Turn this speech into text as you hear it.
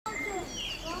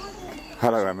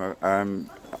Hello, Emma.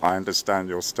 I understand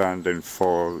you're standing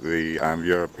for the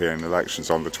European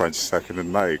elections on the 22nd of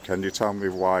May. Can you tell me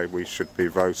why we should be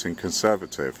voting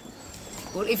Conservative?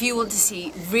 Well, if you want to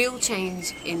see real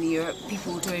change in Europe,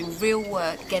 people doing real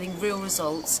work, getting real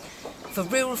results, for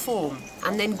real reform,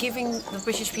 and then giving the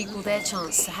British people their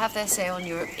chance to have their say on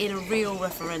Europe in a real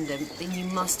referendum, then you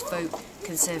must vote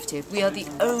Conservative. We are the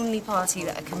only party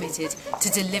that are committed to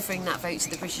delivering that vote to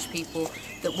the British people,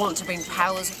 that want to bring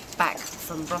powers back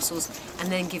from Brussels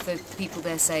and then give the people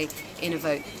their say in a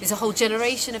vote. There's a whole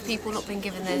generation of people not been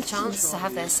given their chance to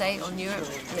have their say on Europe,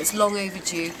 and it's long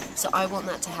overdue, so I want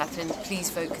that to happen.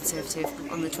 Please vote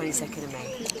Conservative on the 22nd of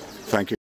May. Thank you.